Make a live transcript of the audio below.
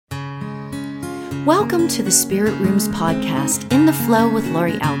Welcome to the Spirit Rooms podcast, In the Flow with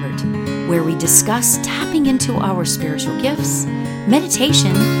Laurie Albert, where we discuss tapping into our spiritual gifts,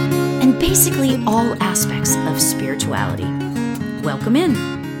 meditation, and basically all aspects of spirituality. Welcome in.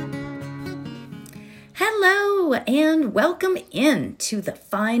 Hello, and welcome in to the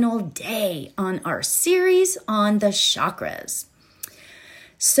final day on our series on the chakras.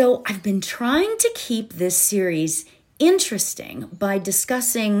 So I've been trying to keep this series interesting by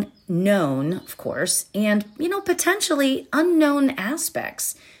discussing known, of course, and, potentially unknown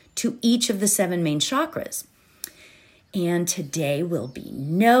aspects to each of the 7 main chakras. And today will be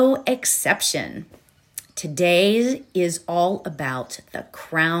no exception. Today is all about the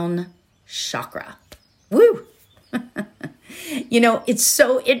crown chakra. Woo! It's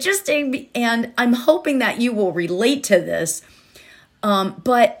so interesting, and I'm hoping that you will relate to this.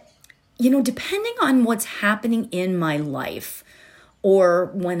 But depending on what's happening in my life or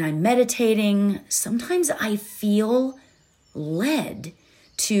when I'm meditating, sometimes I feel led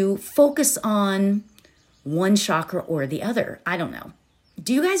to focus on one chakra or the other. I don't know.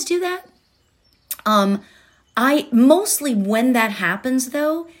 Do you guys do that? I mostly, when that happens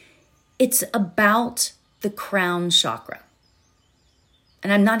though, it's about the crown chakra.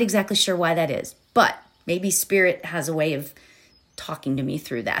 And I'm not exactly sure why that is, but maybe Spirit has a way of talking to me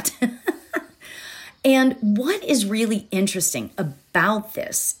through that. And what is really interesting about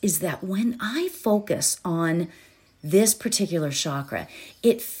this is that when I focus on this particular chakra,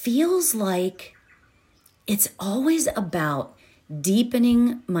 it feels like it's always about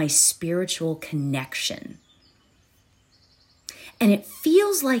deepening my spiritual connection. And it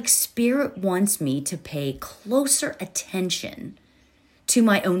feels like Spirit wants me to pay closer attention to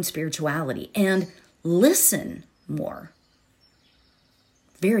my own spirituality and listen more.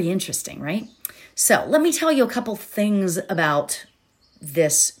 Very interesting, right? So let me tell you a couple things about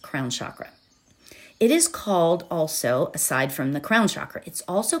this crown chakra. It is called also, aside from the crown chakra, it's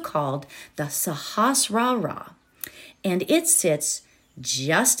also called the Sahasrara, and it sits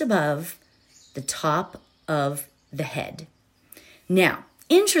just above the top of the head. Now,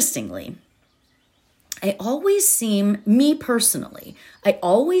 interestingly, I always seem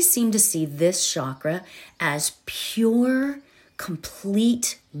to see this chakra as pure,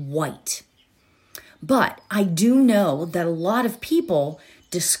 complete white. But I do know that a lot of people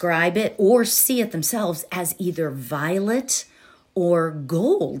describe it or see it themselves as either violet or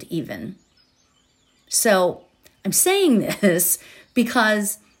gold even. So I'm saying this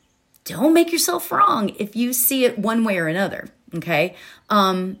because don't make yourself wrong if you see it one way or another, okay?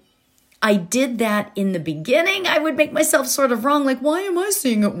 I did that in the beginning. I would make myself sort of wrong, like, why am I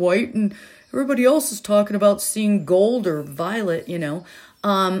seeing it white and everybody else is talking about seeing gold or violet,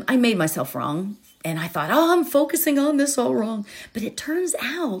 I made myself wrong. And I thought, I'm focusing on this all wrong. But it turns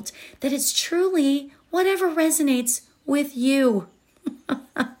out that it's truly whatever resonates with you.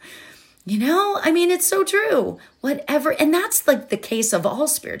 It's so true. Whatever. And that's like the case of all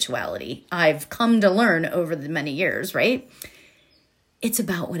spirituality. I've come to learn over the many years, right? It's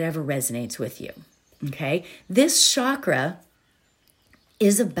about whatever resonates with you. Okay. This chakra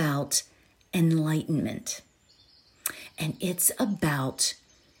is about enlightenment. And it's about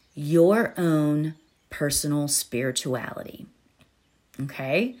your own personal spirituality.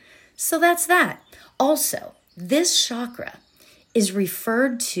 Okay? So that's that. Also, this chakra is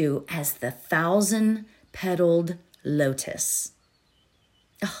referred to as the 1,000-petaled lotus.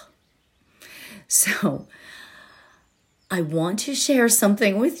 Oh. So, I want to share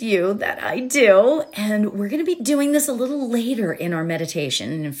something with you that I do, and we're going to be doing this a little later in our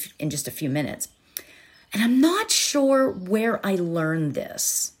meditation in just a few minutes. And I'm not sure where I learned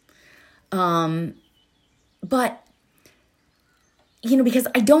this. But, because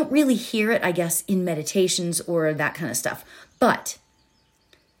I don't really hear it, I guess, in meditations or that kind of stuff. But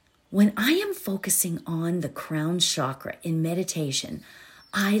when I am focusing on the crown chakra in meditation,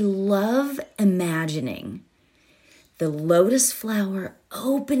 I love imagining the lotus flower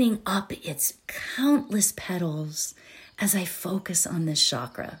opening up its countless petals as I focus on this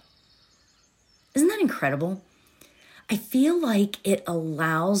chakra. Isn't that incredible? I feel like it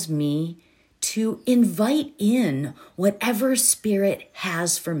allows me to invite in whatever Spirit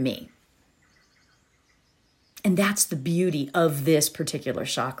has for me. And that's the beauty of this particular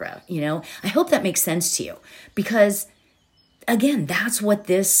chakra, I hope that makes sense to you because, again, that's what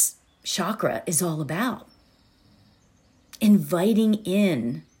this chakra is all about. Inviting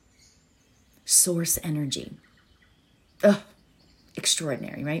in source energy.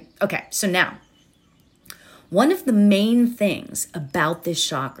 Extraordinary, right? Okay, so now, one of the main things about this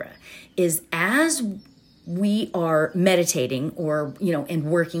chakra is as we are meditating or, and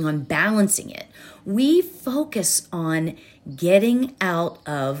working on balancing it, we focus on getting out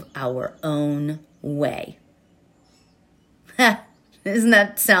of our own way. Doesn't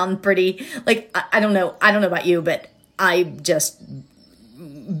that sound pretty, like, I don't know about you, but I just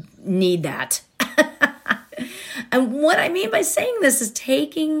need that. And what I mean by saying this is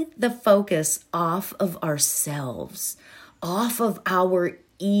taking the focus off of ourselves, off of our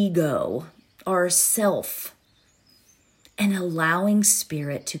ego, our self, and allowing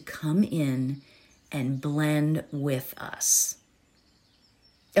spirit to come in and blend with us.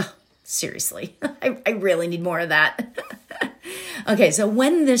 Oh, seriously, I really need more of that. Okay, so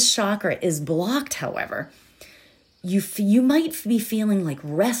when this chakra is blocked, however, you might be feeling like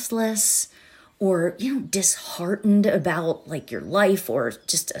restless or, disheartened about like your life or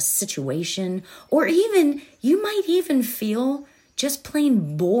just a situation, or even, you might even feel just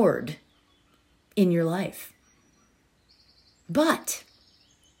plain bored in your life. But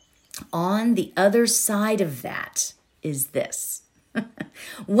on the other side of that is this.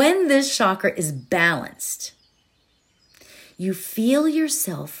 When this chakra is balanced, you feel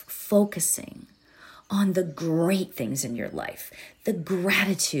yourself focusing on the great things in your life, the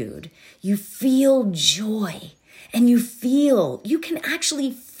gratitude. You feel joy, and you can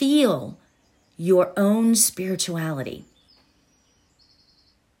actually feel your own spirituality.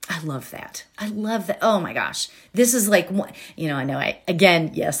 I love that. Oh my gosh. This is like, I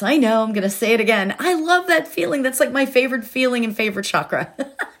know I'm going to say it again. I love that feeling. That's like my favorite feeling and favorite chakra.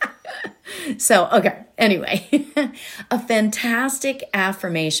 So, okay. Anyway, a fantastic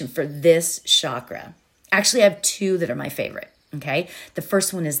affirmation for this chakra. Actually, I have two that are my favorite. Okay. The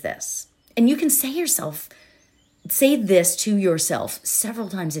first one is this, and you can say this to yourself several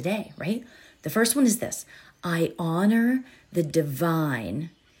times a day, right? The first one is this: I honor the divine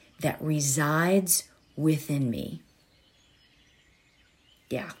that resides within me.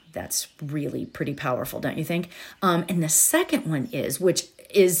 Yeah, that's really pretty powerful, don't you think? And the second one is, which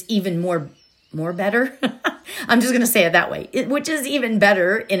is even more better. I'm just going to say it that way, which is even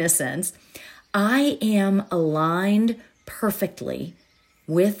better in a sense. I am aligned perfectly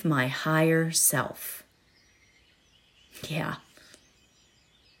with my higher self. Yeah.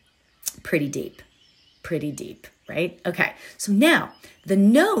 Pretty deep, right? Okay. So now the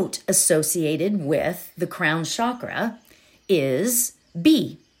note associated with the crown chakra is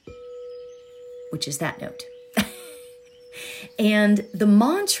B, which is that note. And the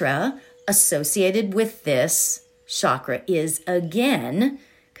mantra associated with this chakra is, again,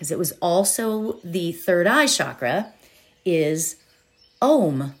 because it was also the third eye chakra, is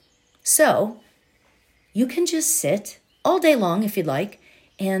Om. So you can just sit all day long if you'd like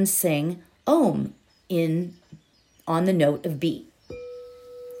and sing Om on the note of B.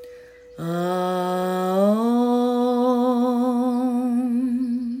 Om.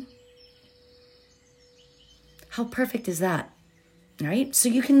 How perfect is that? Right? So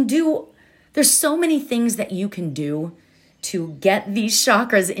there's so many things that you can do to get these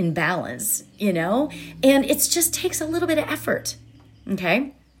chakras in balance, and it just takes a little bit of effort.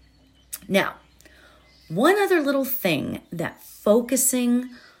 Okay. Now, one other little thing that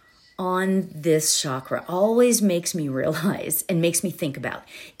focusing on this chakra always makes me realize and makes me think about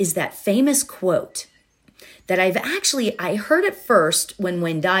is that famous quote that I heard it first when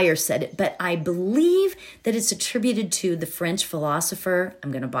Wayne Dyer said it, but I believe that it's attributed to the French philosopher,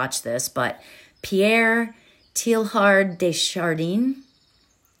 I'm going to botch this, but Pierre Teilhard de Chardin.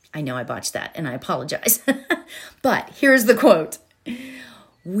 I know I botched that and I apologize. But here's the quote.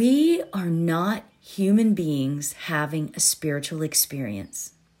 We are not human beings having a spiritual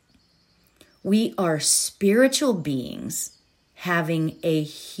experience. We are spiritual beings having a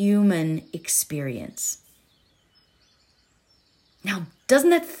human experience. Now,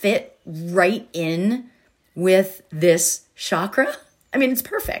 doesn't that fit right in with this chakra? I mean, it's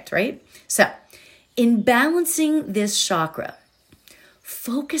perfect, right? So, in balancing this chakra,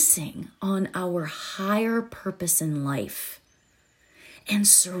 focusing on our higher purpose in life and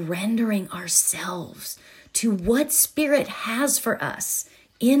surrendering ourselves to what Spirit has for us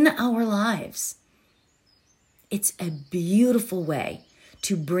in our lives, it's a beautiful way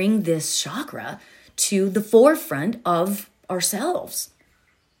to bring this chakra to the forefront of ourselves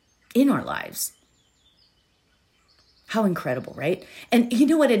in our lives. How incredible, right? And you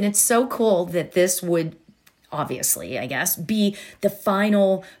know what? And it's so cool that this would obviously, I guess, be the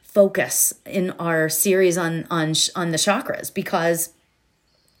final focus in our series on the chakras, because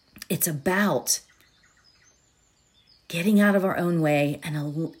it's about getting out of our own way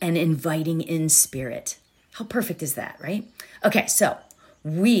and inviting in Spirit. How perfect is that, right? Okay, so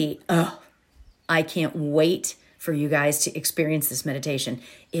I can't wait for you guys to experience this meditation.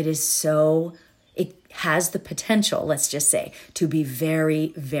 It has the potential, let's just say, to be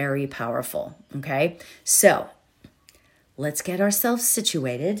very, very powerful. Okay. So let's get ourselves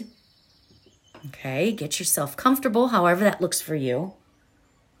situated. Okay. Get yourself comfortable, however that looks for you.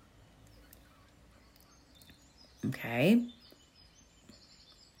 Okay.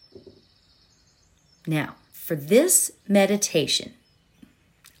 Now, for this meditation,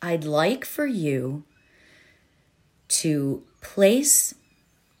 I'd like for you to place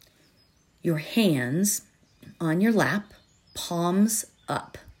your hands on your lap, palms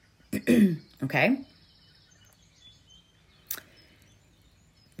up. Okay?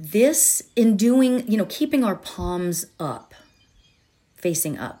 This, in doing, keeping our palms up,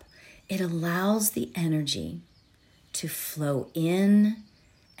 facing up, it allows the energy to flow in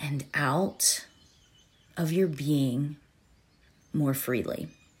and out of your being more freely.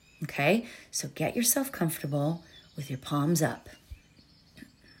 Okay? So get yourself comfortable with your palms up.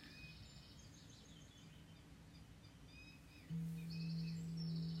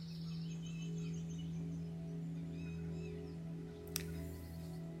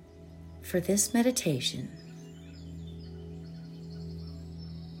 For this meditation,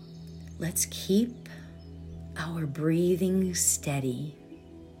 let's keep our breathing steady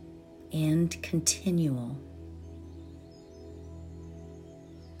and continual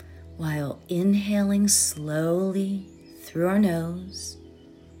while inhaling slowly through our nose,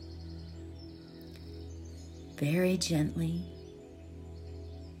 very gently,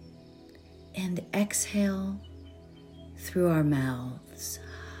 and exhale through our mouths.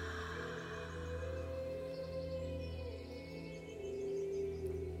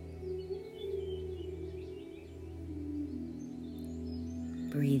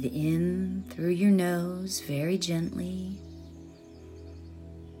 Breathe in through your nose very gently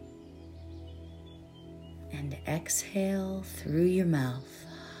and exhale through your mouth.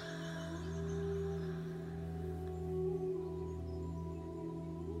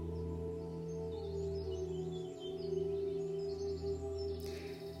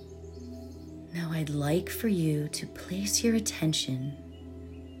 Now I'd like for you to place your attention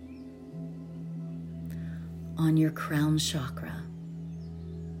on your crown chakra,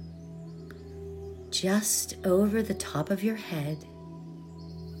 just over the top of your head.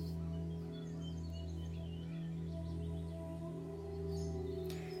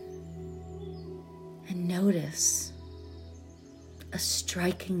 And notice a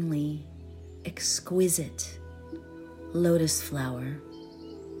strikingly exquisite lotus flower.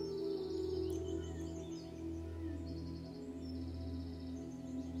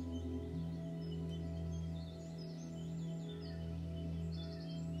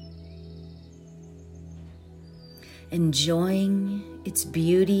 Enjoying its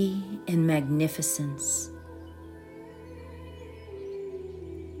beauty and magnificence.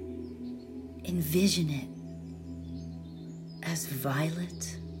 Envision it as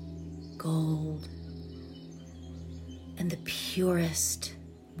violet, gold, and the purest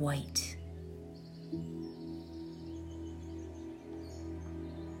white.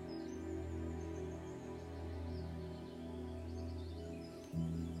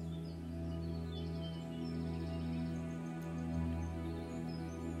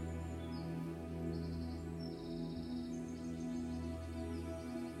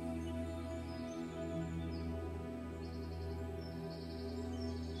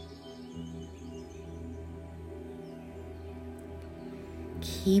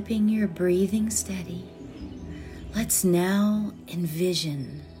 Keeping your breathing steady, let's now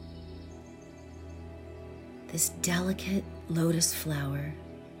envision this delicate lotus flower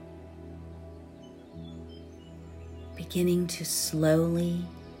beginning to slowly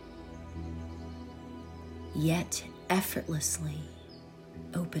yet effortlessly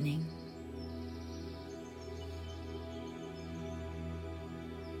opening.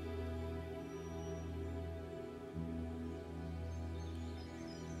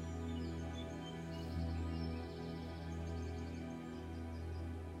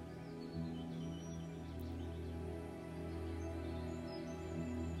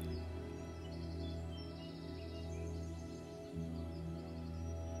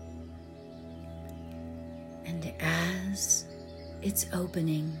 And as it's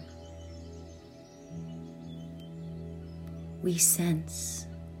opening, we sense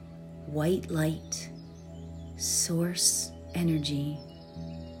white light, source energy,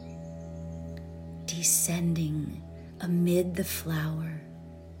 descending amid the flower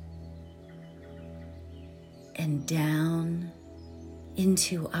and down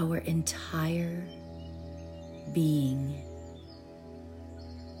into our entire being.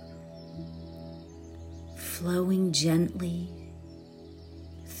 flowing gently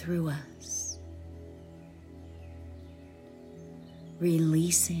through us,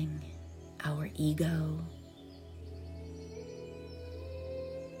 releasing our ego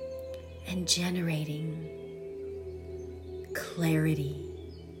and generating clarity,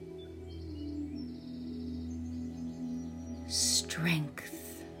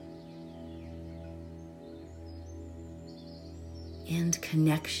 strength, and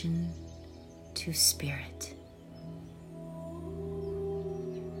connection to spirit.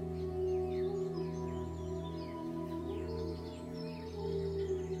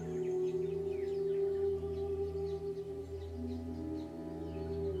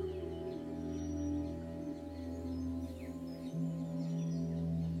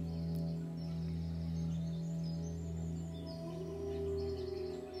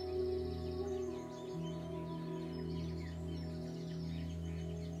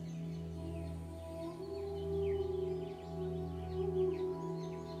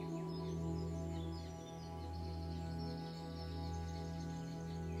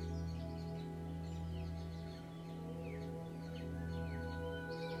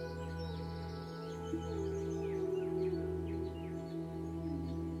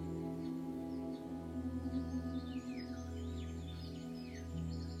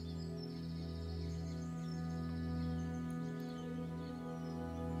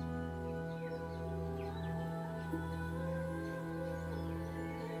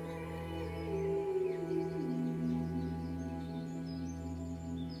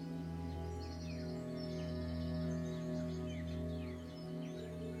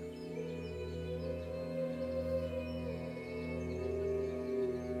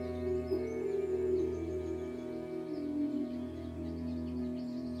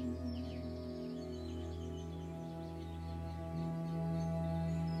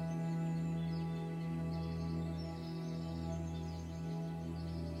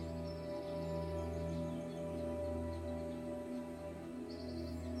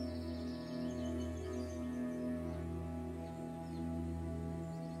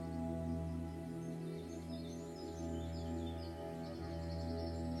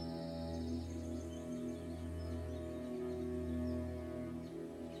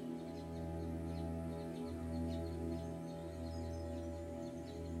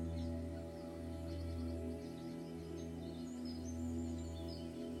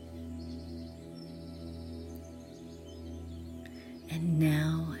 And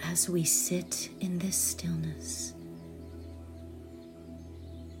now, as we sit in this stillness,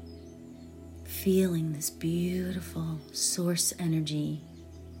 feeling this beautiful source energy,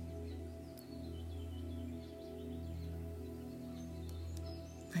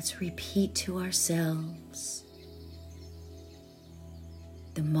 let's repeat to ourselves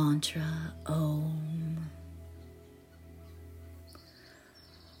the mantra Om.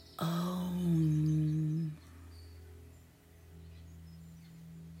 Om.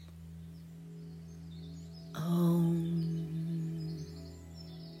 Om.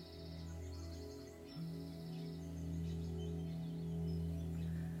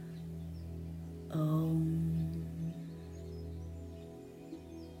 Om.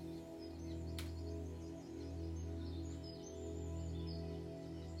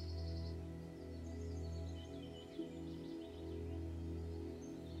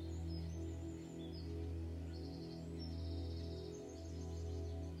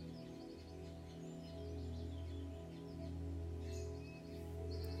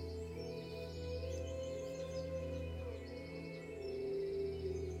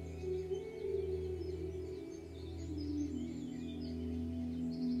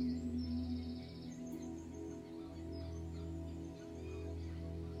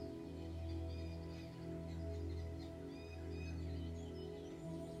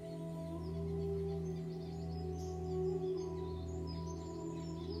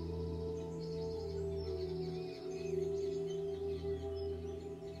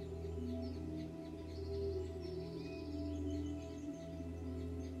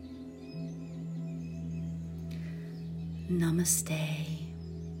 Namaste.